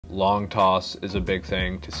long toss is a big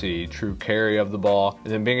thing to see true carry of the ball,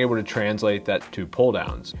 and then being able to translate that to pull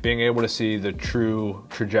downs. Being able to see the true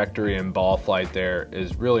trajectory and ball flight there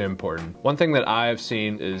is really important. One thing that I've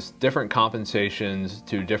seen is different compensations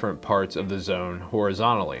to different parts of the zone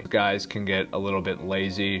horizontally. Guys can get a little bit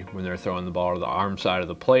lazy when they're throwing the ball to the arm side of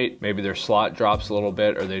the plate. Maybe their slot drops a little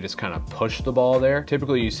bit, or they just kind of push the ball there.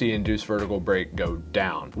 Typically you see induced vertical break go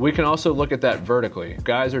down. We can also look at that vertically.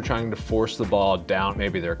 Guys are trying to force the ball down.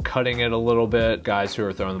 Maybe they're cutting it a little bit. Guys who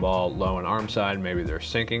are throwing the ball low and arm side, maybe they're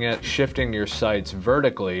sinking it. Shifting your sights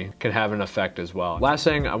vertically can have an effect as well. Last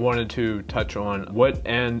thing I wanted to touch on, what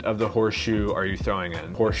end of the horseshoe are you throwing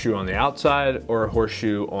in? Horseshoe on the outside or a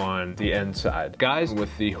horseshoe on the inside? Guys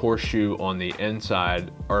with the horseshoe on the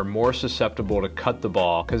inside are more susceptible to cut the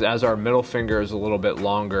ball, because as our middle finger is a little bit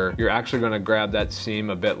longer, you're actually going to grab that seam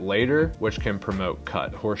a bit later, which can promote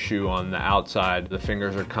cut. Horseshoe on the outside, the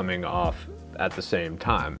fingers are coming off at the same time.